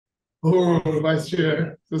Uhuru, Vice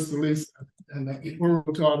Chair, Sister Lisa, and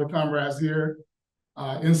Uhuru to all the comrades here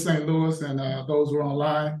in St. Louis and those who are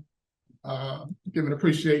online. Giving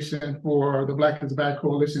appreciation for the Black is Back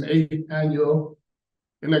Coalition 8th Annual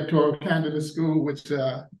Electoral Candidate School, which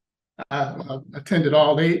I attended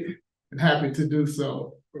all 8 and happy to do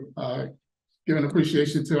so. Giving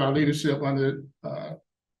appreciation to our leadership under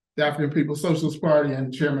the African People's Socialist Party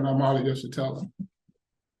and Chairman Omali Yeshitela.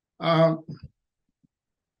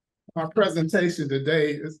 Our presentation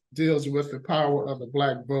today deals with the power of the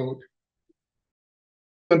Black vote.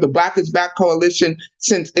 The Black is Back Coalition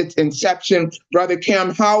since its inception. Brother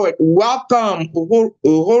Kamm Howard, welcome.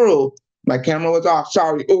 Uhuru. My camera was off,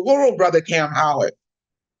 sorry. Uhuru, Brother Kamm Howard.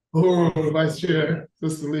 Uhuru, Vice Chair,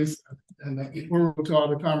 Sister Lisa, and Uhuru to all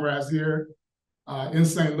the comrades here in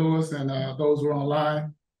St. Louis and those who are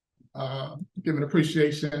online. Giving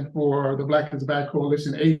appreciation for the Black is Back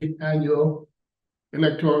Coalition 8th Annual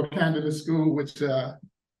Electoral Candidate School, which I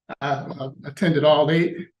attended all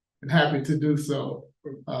 8 and happy to do so.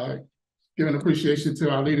 Giving appreciation to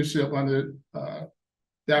our leadership under the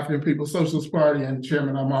African People's Socialist Party and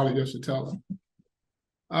Chairman Omali Yeshitela.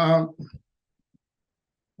 Our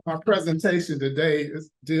presentation today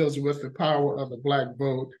deals with the power of the Black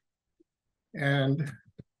vote. And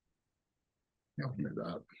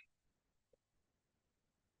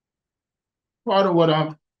part of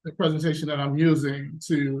what the presentation that I'm using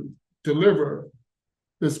to deliver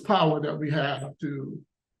this power that we have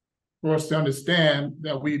for us to understand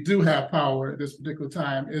that we do have power at this particular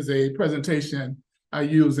time is a presentation I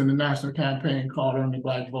use in the national campaign called Earn the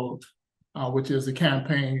Black Vote, which is a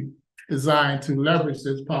campaign designed to leverage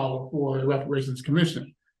this power for the Reparations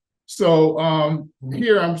Commission. So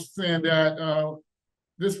here I'm saying that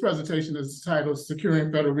this presentation is titled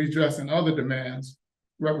Securing Federal Redress and Other Demands,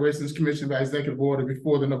 Reparations Commission by Executive Order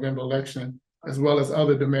before the November election, as well as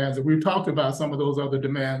other demands. And we've talked about some of those other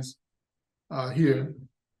demands here.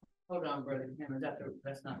 Hold on, Brother Kamm,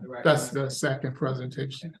 that's not the right. That's the second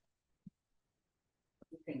presentation.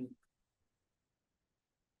 Okay.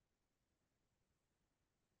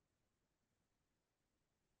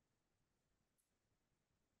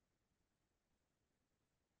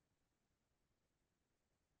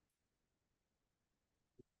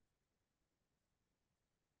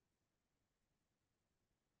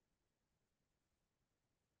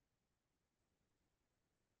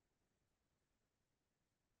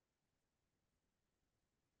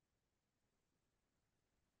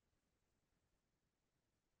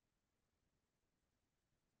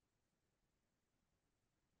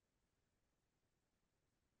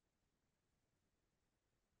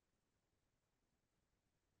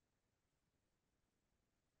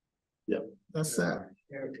 Yep, that's it.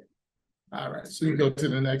 All right, so you go to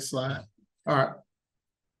the next slide. All right.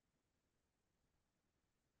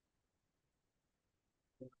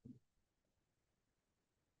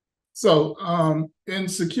 So in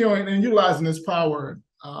securing and utilizing this power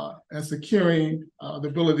and securing the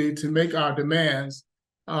ability to make our demands,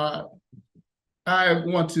 I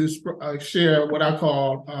want to share what I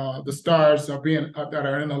call the stars that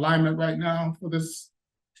are in alignment right now for this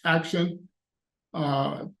action.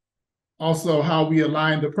 Also, how we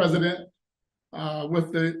align the president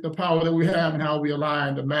with the power that we have and how we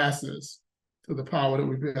align the masses to the power that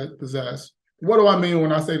we possess. What do I mean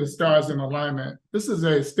when I say the stars in alignment? This is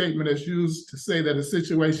a statement that's used to say that a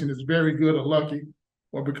situation is very good or lucky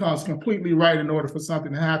or becomes completely right in order for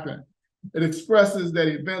something to happen. It expresses that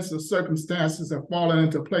events or circumstances have fallen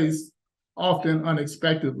into place, often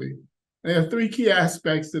unexpectedly. There are 3 key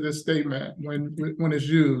aspects to this statement when it's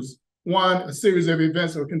used. 1, a series of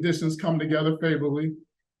events or conditions come together favorably.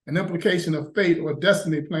 An implication of fate or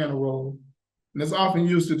destiny playing a role. And it's often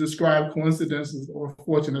used to describe coincidences or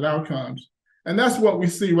fortunate outcomes. And that's what we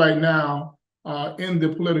see right now in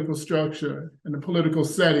the political structure and the political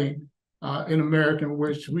setting in America, in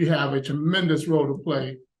which we have a tremendous role to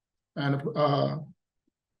play and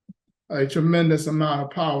a tremendous amount of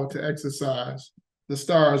power to exercise. The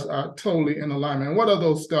stars are totally in alignment. And what are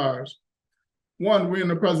those stars? 1, we're in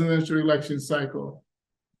the presidential election cycle.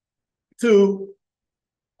 2,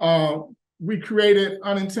 we created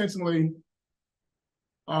unintentionally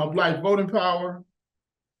Black voting power.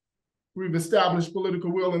 We've established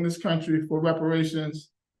political will in this country for reparations,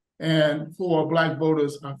 and 4, Black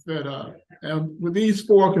voters are fed up. And with these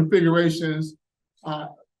 4 configurations,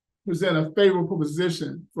 present a favorable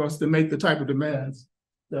position for us to make the type of demands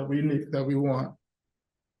that we need, that we want.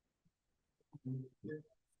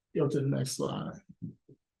 Go to the next slide.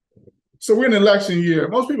 So we're in an election year.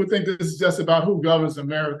 Most people think this is just about who governs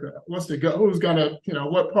America. Who's gonna,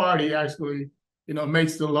 what party actually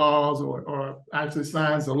makes the laws or actually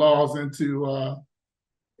signs the laws into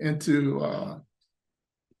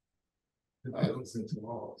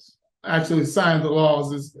laws. actually sign the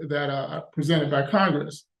laws that are presented by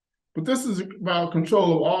Congress. But this is about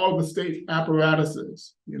control of all the state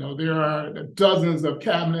apparatuses. There are dozens of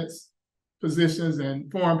cabinets positions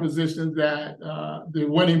and foreign positions that the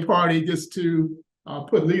winning party gets to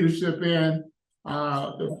put leadership in.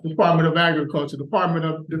 The Department of Agriculture, Department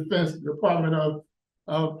of Defense, Department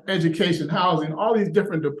of Education, Housing, all these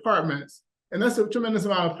different departments. And that's a tremendous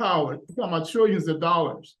amount of power. We're talking about trillions of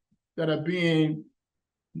dollars that are being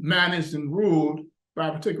managed and ruled by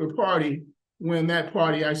a particular party when that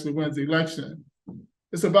party actually wins the election.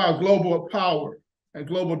 It's about global power and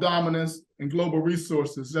global dominance and global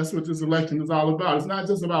resources. That's what this election is all about. It's not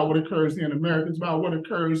just about what occurs here in America, it's about what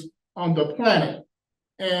occurs on the planet.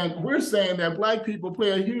 And we're saying that Black people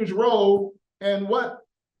play a huge role in what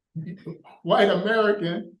white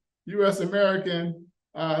American, US American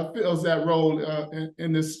fills that role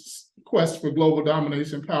in this quest for global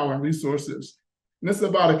domination, power, and resources. And it's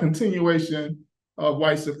about a continuation of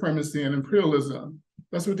white supremacy and imperialism.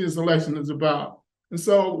 That's what this election is about. And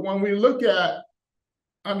so when we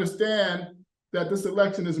understand that this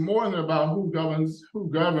election is more than about who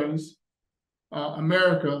governs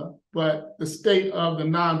America, but the state of the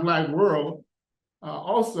non-Black world,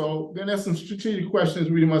 also, then there's some strategic questions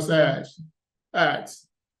we must ask.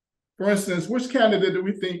 For instance, which candidate do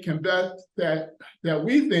we think can best that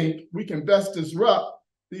we think we can best disrupt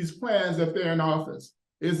these plans if they're in office?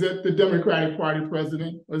 Is it the Democratic Party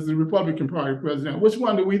president or is it the Republican Party president? Which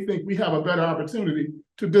one do we think we have a better opportunity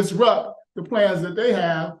to disrupt the plans that they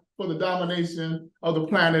have for the domination of the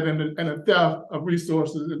planet and the theft of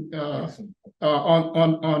resources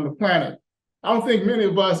on the planet? I don't think many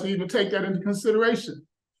of us even take that into consideration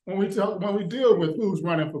when we deal with who's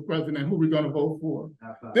running for president, who we're going to vote for.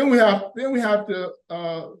 Then we have to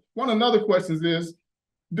one of another questions is,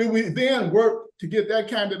 do we then work to get that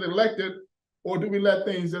candidate elected, or do we let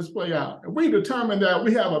things just play out? If we determine that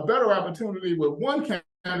we have a better opportunity with one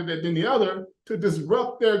candidate than the other to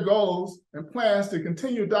disrupt their goals and plans to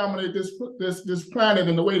continue to dominate this planet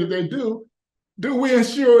in the way that they do we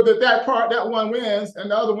ensure that one wins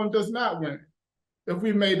and the other one does not win? If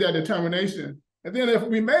we made that determination. And then if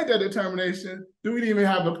we made that determination, do we even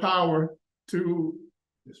have the power to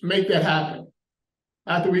make that happen?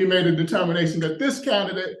 After we made a determination that this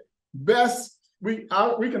candidate best, we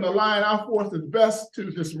can align our forces best to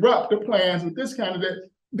disrupt the plans with this candidate,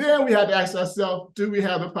 then we had to ask ourselves, do we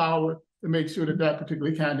have the power to make sure that that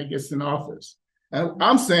particular candidate gets in office? And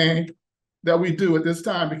I'm saying that we do at this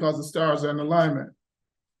time because the stars are in alignment.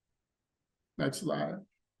 Next slide.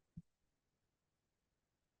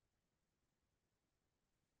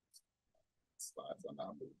 Slides are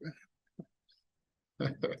not moving.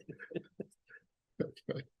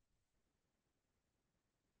 Okay.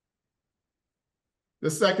 The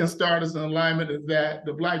second star is in alignment is that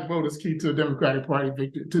the Black vote is key to a Democratic Party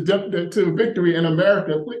victory, to victory in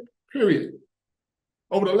America, period.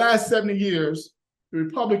 Over the last 70 years, the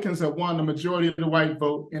Republicans have won the majority of the white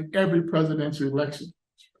vote in every presidential election.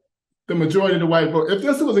 The majority of the white vote. If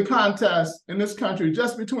this was a contest in this country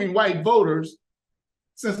just between white voters,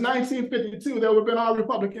 since 1952, there would have been all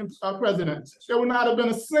Republican presidents. There would not have been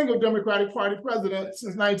a single Democratic Party president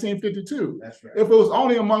since 1952. That's right. If it was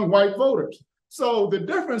only among white voters. So the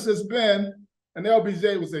difference has been, and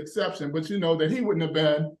LBJ was the exception, but you know that he wouldn't have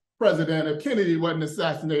been president if Kennedy wasn't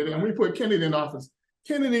assassinated, and we put Kennedy in office.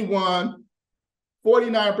 Kennedy won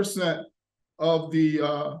 49% of the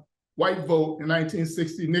white vote in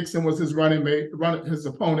 1960. Nixon was his running mate, his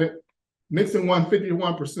opponent. Nixon won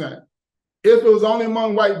 51%. If it was only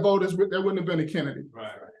among white voters, there wouldn't have been a Kennedy. Right.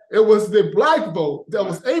 It was the Black vote that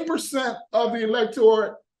was 8% of the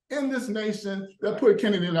electorate in this nation that put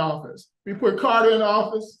Kennedy in office. We put Carter in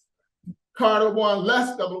office. Carter won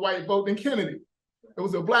less of the white vote than Kennedy. It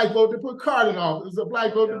was a Black vote that put Carter in office. It was a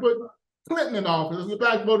Black vote that put Clinton in office. It was a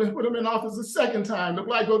Black vote that put him in office a second time. The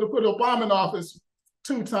Black vote that put Obama in office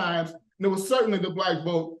 2 times. And it was certainly the Black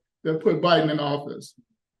vote that put Biden in office.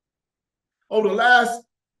 Over the last,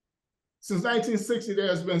 since 1960, there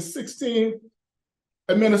has been 16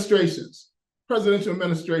 administrations, presidential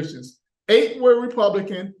administrations. 8 were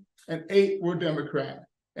Republican and 8 were Democrat.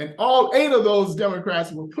 And all 8 of those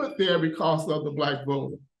Democrats were put there because of the Black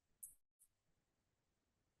vote.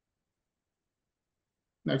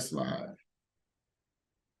 Next slide.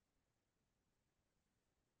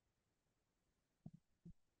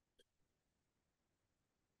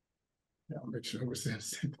 Yeah, I'll make sure we're saying.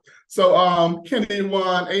 So Kennedy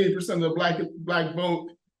won 80% of the black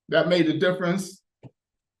vote. That made a difference.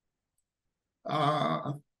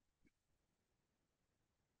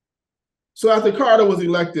 So after Carter was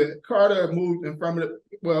elected, Carter moved affirmative,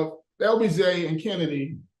 well, LBJ and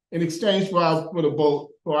Kennedy, in exchange for the vote,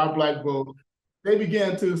 for our Black vote, they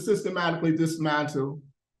began to systematically dismantle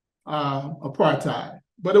apartheid.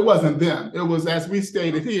 But it wasn't them. It was, as we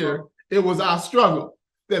stated here, it was our struggle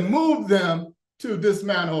that moved them to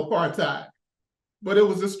dismantle apartheid. But it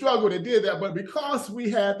was the struggle that did that. But because we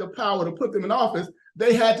had the power to put them in office,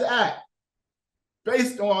 they had to act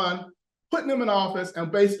based on putting them in office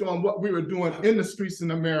and based on what we were doing in the streets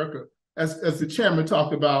in America, as the chairman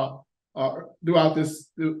talked about throughout this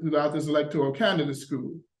electoral candidate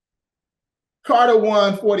school. Carter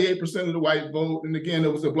won 48% of the white vote, and again,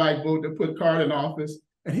 it was the Black vote that put Carter in office,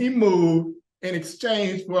 and he moved in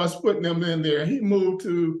exchange for us putting them in there. He moved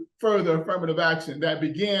to further affirmative action that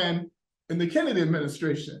began in the Kennedy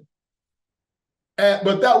administration.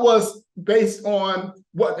 But that was based on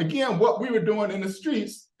what we were doing in the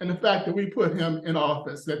streets and the fact that we put him in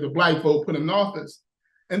office, that the Black vote put him in office.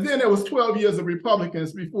 And then there was 12 years of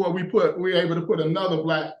Republicans before we were able to put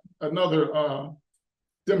another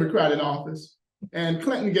Democrat in office. And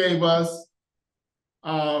Clinton gave us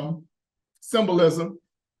symbolism,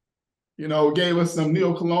 gave us some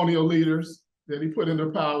neo-colonial leaders that he put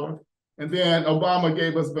into power. And then Obama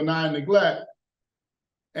gave us benign neglect.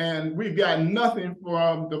 And we've gotten nothing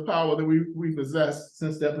from the power that we possessed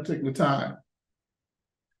since that particular time.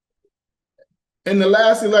 In the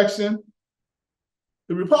last election,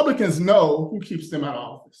 the Republicans know who keeps them out of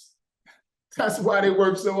office. That's why they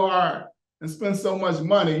work so hard and spend so much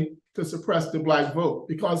money to suppress the Black vote,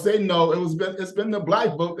 because they know it's been the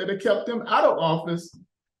Black vote that had kept them out of office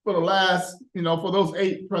for the last, for those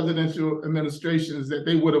 8 presidential administrations that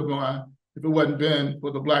they would have gone if it wasn't been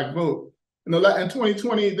for the Black vote. In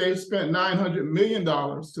 2020, they spent $900 million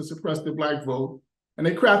to suppress the Black vote, and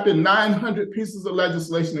they crafted 900 pieces of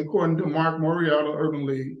legislation, according to Mark Moriarty, Urban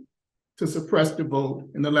League, to suppress the vote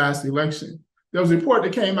in the last election. There was a report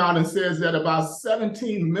that came out and says that about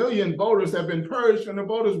 17 million voters have been purged from the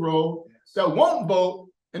voters' roll that won't vote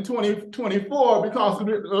in 2024 because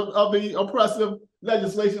of the oppressive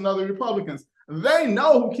legislation of the Republicans. They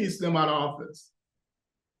know who keeps them out of office.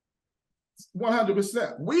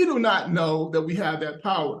 100%. We do not know that we have that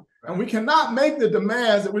power. And we cannot make the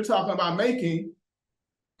demands that we're talking about making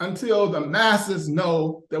until the masses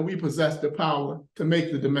know that we possess the power to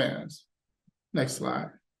make the demands. Next slide.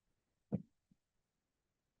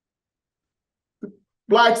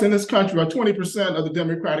 Blacks in this country are 20% of the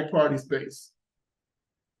Democratic Party's base.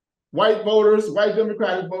 White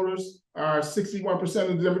Democratic voters are 61%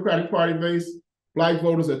 of the Democratic Party base. Black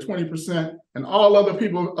voters are 20%, and all other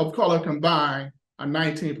people of color combined are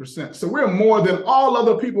 19%. So we're more than all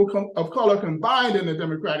other people of color combined in the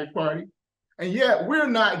Democratic Party, and yet we're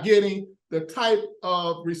not getting the type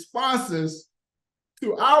of responses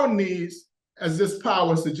to our needs as this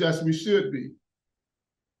power suggests we should be.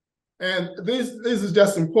 And this is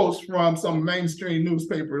just some quotes from some mainstream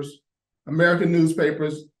newspapers, American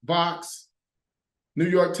newspapers, Vox, New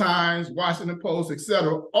York Times, Washington Post,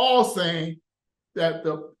 etc., all saying that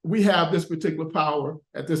we have this particular power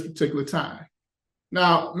at this particular time.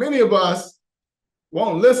 Now, many of us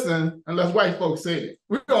won't listen unless white folks say it.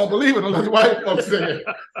 We don't believe it unless white folks say it.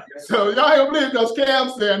 So y'all ain't believe those Kamm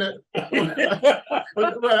saying it.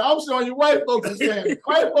 But I'm showing you white folks are saying it.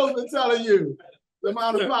 White folks are telling you the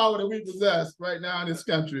amount of power that we possess right now in this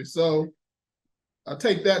country. So I'll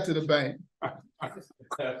take that to the bank.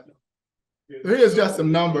 Here's just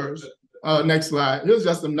some numbers. Next slide. Here's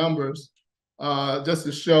just some numbers. Just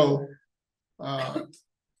to show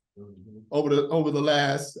over the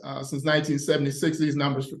last since 1976, these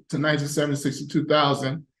numbers to 1976 to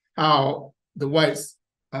 2000, how the whites,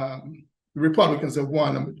 the Republicans have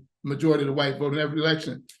won the majority of the white vote in every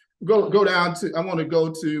election. Go down to, I want to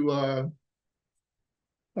go to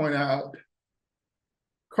point out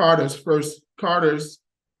Carter's first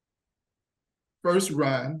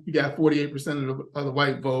run. He got 48% of the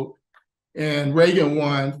white vote. And Reagan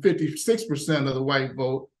won 56% of the white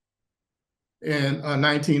vote in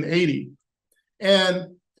 1980.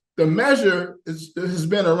 And the measure has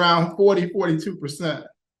been around 42%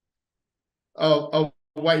 of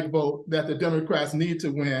white vote that the Democrats need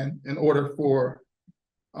to win in order for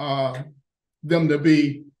them to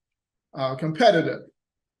be competitive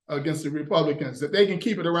against the Republicans. If they can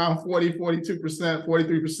keep it around 42%,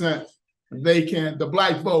 43%, the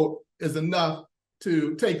Black vote is enough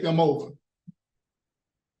to take them over.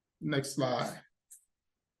 Next slide.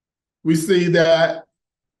 We see that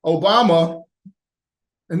Obama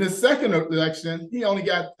In his second election, he only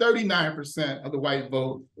got 39% of the white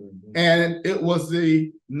vote. And it was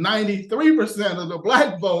the 93% of the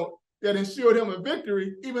black vote that ensured him a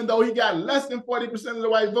victory, even though he got less than 40% of the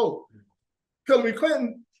white vote. Hillary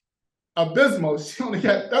Clinton, abysmal, she only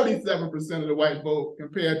got 37% of the white vote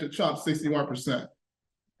compared to Trump's 61%.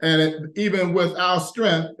 And even with our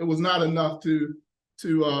strength, it was not enough to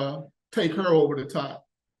take her over the top.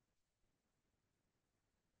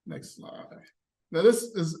 Next slide. Now this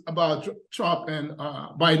is about Trump and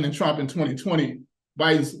Biden and Trump in 2020,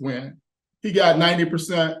 Biden's win. He got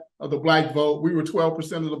 90% of the black vote. We were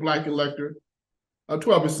 12% of the black electorate,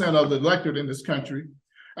 12% of the electorate in this country.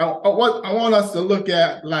 I want us to look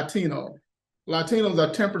at Latino. Latinos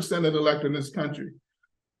are 10% of the electorate in this country.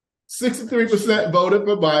 63% voted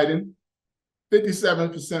for Biden,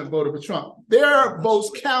 57% voted for Trump. Their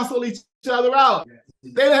votes cancel each other out.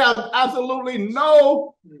 They have absolutely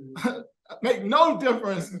make no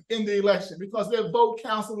difference in the election because their vote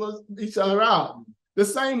cancels each other out. The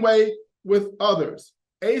same way with others.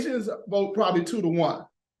 Asians vote probably 2 to 1.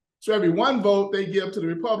 So every 1 vote they give to the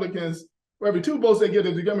Republicans, for every 2 votes they give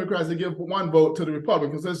to the Democrats, they give 1 vote to the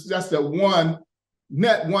Republicans. That's just a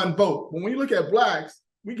net one vote. But when you look at blacks,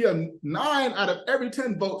 we give 9 out of every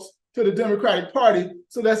 10 votes to the Democratic Party.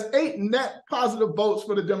 So that's 8 net positive votes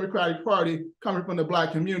for the Democratic Party coming from the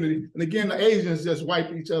black community. And again, the Asians just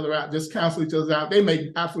wipe each other out, just cancel each other out. They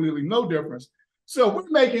make absolutely no difference. So we're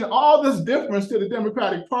making all this difference to the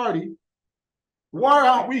Democratic Party. Why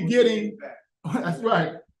aren't we getting, that's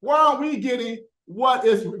right, why aren't we getting what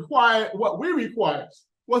is required, what we require,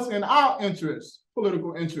 what's in our interest,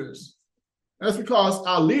 political interest? That's because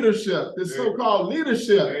our leadership, this so-called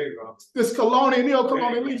leadership, this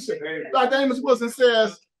neo-colonial leadership. Dr. Amos Wilson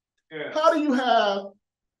says, how do you have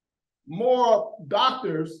more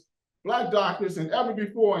doctors, black doctors than ever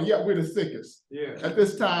before, and yet we're the sickest at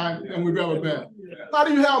this time than we've ever been? How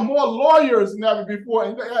do you have more lawyers than ever before,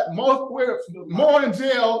 and yet we're more in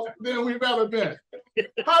jail than we've ever been?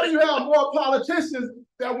 How do you have more politicians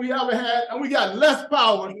than we ever had, and we got less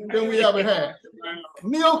power than we ever had?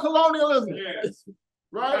 Neo-colonialism,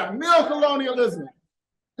 right? Neo-colonialism,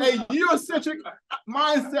 a Eurocentric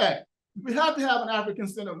mindset. We have to have an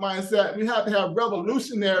African-centered mindset. We have to have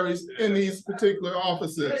revolutionaries in these particular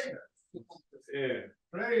offices. Speaking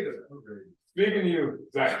to you,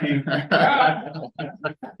 Zaki.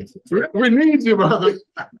 We need you, brother.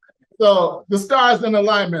 So the stars in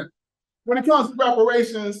alignment. When it comes to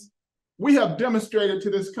reparations, we have demonstrated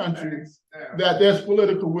to this country that there's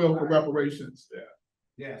political will for reparations.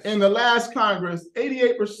 In the last Congress,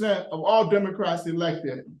 88% of all Democrats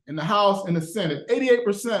elected in the House and the Senate,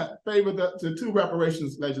 88% favored the 2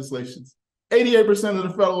 reparations legislations. 88% of the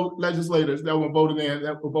federal legislators that were voted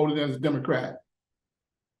in as Democrat.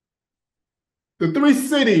 The 3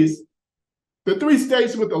 cities, the 3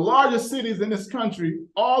 states with the largest cities in this country,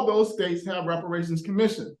 all those states have reparations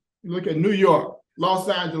commission. You look at New York, Los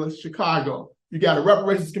Angeles, Chicago. You got a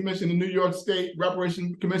reparations commission in New York State,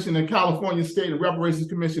 reparations commission in California State, and reparations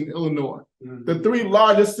commission in Illinois. The 3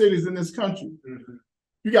 largest cities in this country.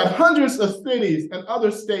 You got hundreds of cities and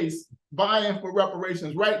other states vying for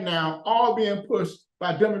reparations right now, all being pushed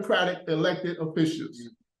by Democratic elected officials.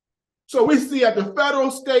 So we see at the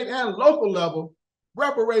federal, state, and local level,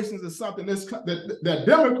 reparations is something that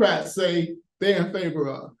Democrats say they're in favor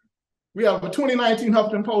of. We have a 2019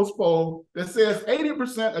 Huffington Post poll that says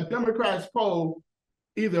 80% of Democrats polled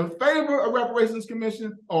either favor a reparations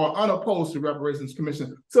commission or unopposed to reparations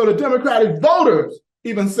commission. So the Democratic voters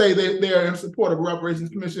even say they're in support of a reparations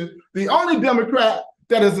commission. The only Democrat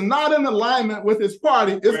that is not in alignment with his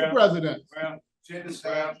party is the president.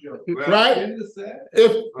 Right?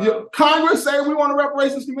 If Congress say we want a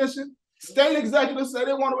reparations commission, state executives say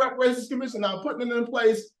they want a reparations commission, now putting it in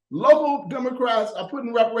place. Local Democrats are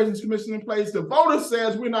putting reparations commission in place. The voter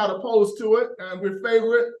says we're not opposed to it and we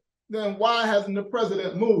favor it. Then why hasn't the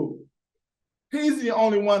president moved? He's the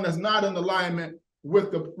only one that's not in alignment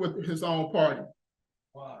with his own party.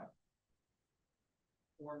 Why?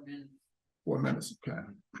 4 minutes. 4 minutes, okay.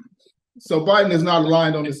 So Biden is not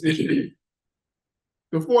aligned on this issue.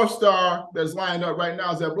 The 4th star that's lined up right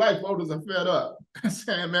now is that black voters are fed up.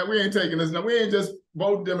 Saying, man, we ain't taking this now. We ain't just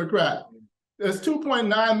voting Democrat. There's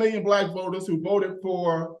 2.9 million black voters who voted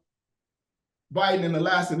for Biden in the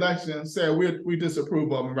last election, said we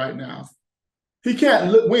disapprove of him right now. He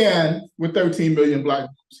can't win with 13 million black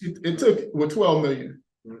votes. It took with 12 million.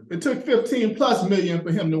 It took 15 plus million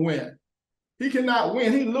for him to win. He cannot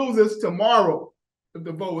win. He loses tomorrow if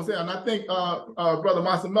the vote was there. And I think Brother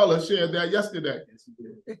Masamela shared that yesterday.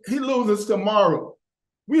 He loses tomorrow.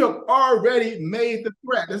 We have already made the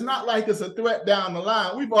threat. It's not like it's a threat down the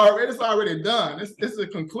line. It's already done. It's a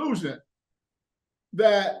conclusion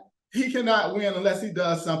that he cannot win unless he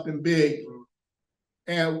does something big.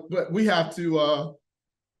 But we have to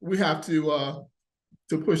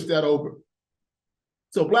push that over.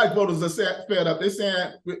 So Black voters are fed up. They're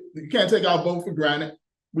saying you can't take our vote for granted.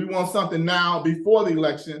 We want something now before the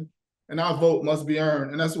election, and our vote must be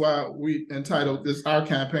earned. And that's why we entitled our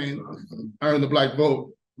campaign, Earn the Black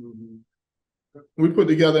Vote. We put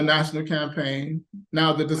together a national campaign.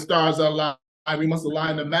 Now that the stars are aligned, we must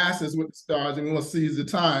align the masses with the stars, and we must seize the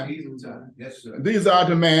time. Yes, sir. These are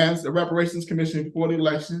demands: the Reparations Commission before the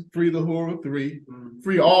election, free the Uhuru 3,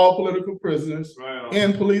 free all political prisoners,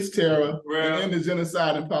 end police terror, and end the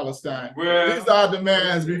genocide in Palestine. These are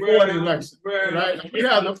demands before the election, right? We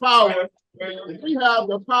have the power. We have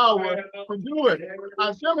the power to do it.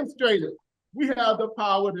 I demonstrated. We have the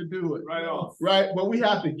power to do it, right? But we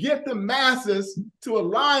have to get the masses to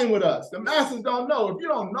align with us. The masses don't know. If you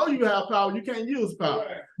don't know you have power, you can't use power.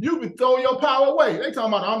 You can throw your power away. They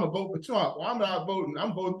talking about, I'm gonna vote for Trump. Well, I'm not voting.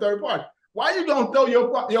 I'm voting third party. Why are you gonna throw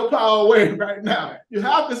your power away right now? You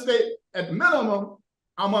have to say, at minimum,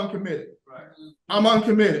 I'm uncommitted. I'm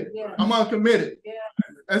uncommitted. Yeah. I'm uncommitted. Yeah.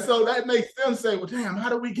 And so that makes them say, well, damn, how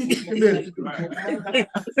do we get you committed?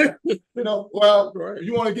 You know, well,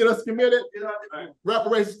 you want to get us committed?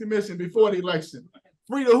 Reparations Commission before the election.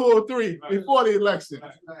 Free the Uhuru 3 before the election.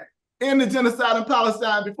 End the genocide in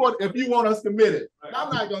Palestine before, if you want us committed. And I'm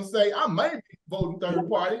not going to say, I may be voting third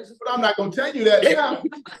party, but I'm not going to tell you that now.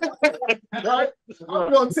 Right?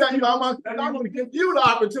 I'm going to tell you, I'm going to give you the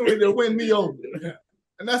opportunity to win me over.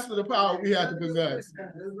 And that's the power we have to possess.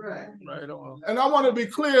 Right on. And I want to be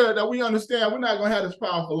clear that we understand we're not going to have this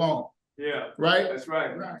power for long. Yeah, Right? that's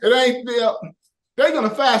right. It ain't, they're going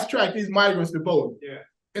to fast track these migrants to vote. Yeah.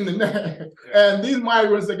 And these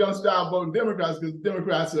migrants are going to start voting Democrats because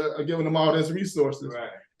Democrats are giving them all these resources.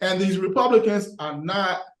 Right. And these Republicans are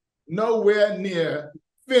not nowhere near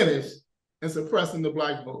finished in suppressing the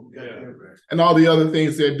Black vote and all the other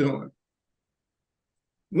things they're doing.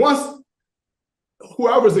 Once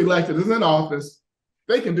whoever's elected is in office,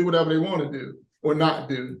 they can do whatever they want to do or not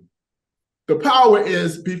do. The power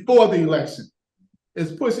is before the election.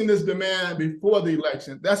 It's pushing this demand before the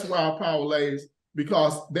election. That's where our power lays,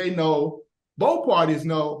 because they know, both parties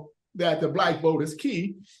know, that the Black vote is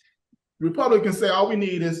key. Republicans say all we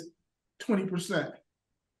need is 20%,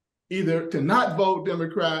 either to not vote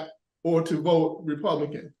Democrat or to vote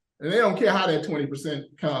Republican. And they don't care how that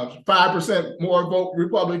 20% comes. 5% more vote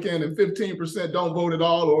Republican and 15% don't vote at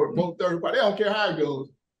all or vote third party. They don't care how it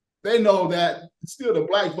goes. They know that still the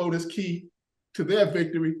Black vote is key to their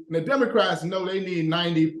victory. And the Democrats know they need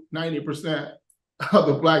 90% of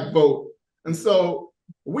the Black vote. And so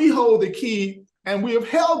we hold the key, and we have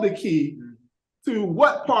held the key to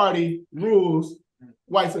what party rules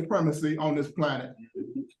white supremacy on this planet.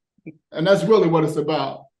 And that's really what it's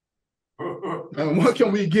about. And what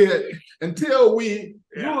can we get until we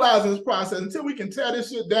utilize this process, until we can tear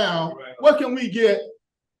this shit down? What can we get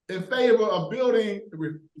in favor of building?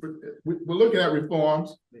 We're looking at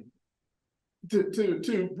reforms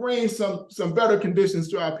to bring some better conditions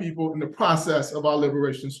to our people in the process of our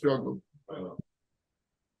liberation struggle.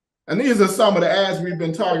 And these are some of the ads we've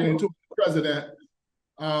been targeting to the president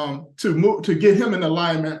to get him in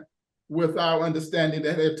alignment with our understanding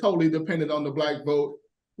that they're totally dependent on the Black vote.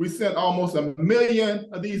 We sent almost 1 million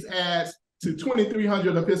of these ads to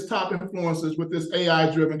 2,300 of his top influencers with this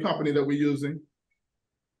AI-driven company that we're using.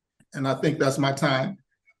 And I think that's my time.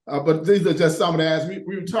 But these are just some of the ads.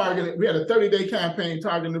 We had a 30-day campaign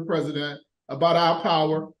targeting the president about our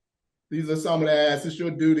power. These are some of the ads. It's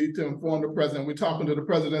your duty to inform the president. We're talking to the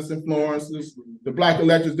president's influencers. The Black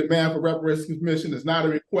electors' demand for Reparations Commission is not a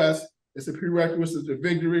request. It's a prerequisite to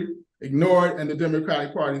victory. Ignore it, and the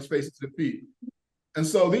Democratic Party faces defeat. And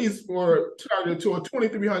so these were targeted to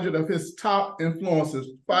 2,300 of his top influencers,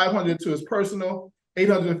 500 to his personal,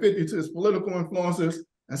 850 to his political influencers,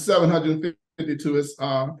 and 750 to his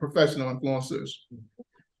professional influencers.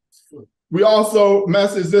 We also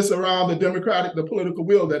message this around the political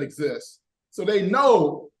will that exists. So they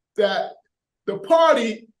know that the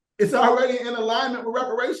party is already in alignment with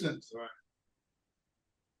reparations. Right.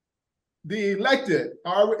 The elected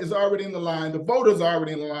is already in the line. The voters are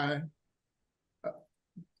already in the line.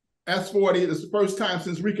 S40 is the first time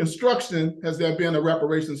since Reconstruction has there been a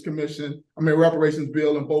reparations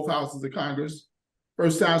bill in both houses of Congress.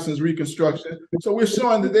 First time since Reconstruction. So we're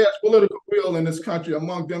showing that there's political will in this country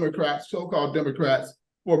among Democrats, so-called Democrats,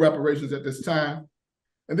 for reparations at this time.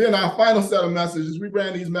 And then our final set of messages, we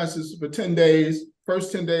ran these messages for 10 days.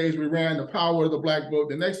 First 10 days, we ran the power of the Black vote.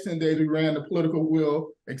 The next 10 days, we ran the political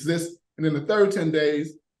will exists. And then the third 10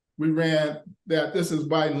 days, we ran that this is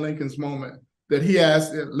Biden Lincoln's moment,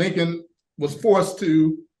 that Lincoln was forced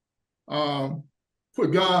to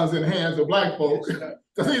put guns in the hands of Black folks.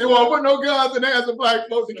 Because he didn't want to put no guns in the hands of Black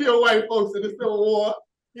folks to kill white folks in the Civil War.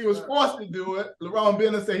 He was forced to do it. LaRon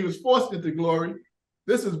Bennett said he was forced into glory.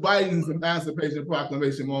 This is Biden's Emancipation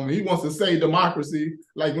Proclamation moment. He wants to save democracy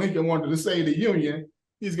like Lincoln wanted to save the Union.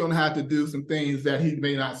 He's going to have to do some things that he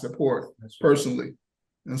may not support personally.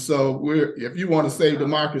 And so if you want to save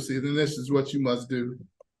democracy, then this is what you must do.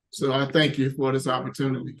 So I thank you for this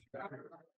opportunity.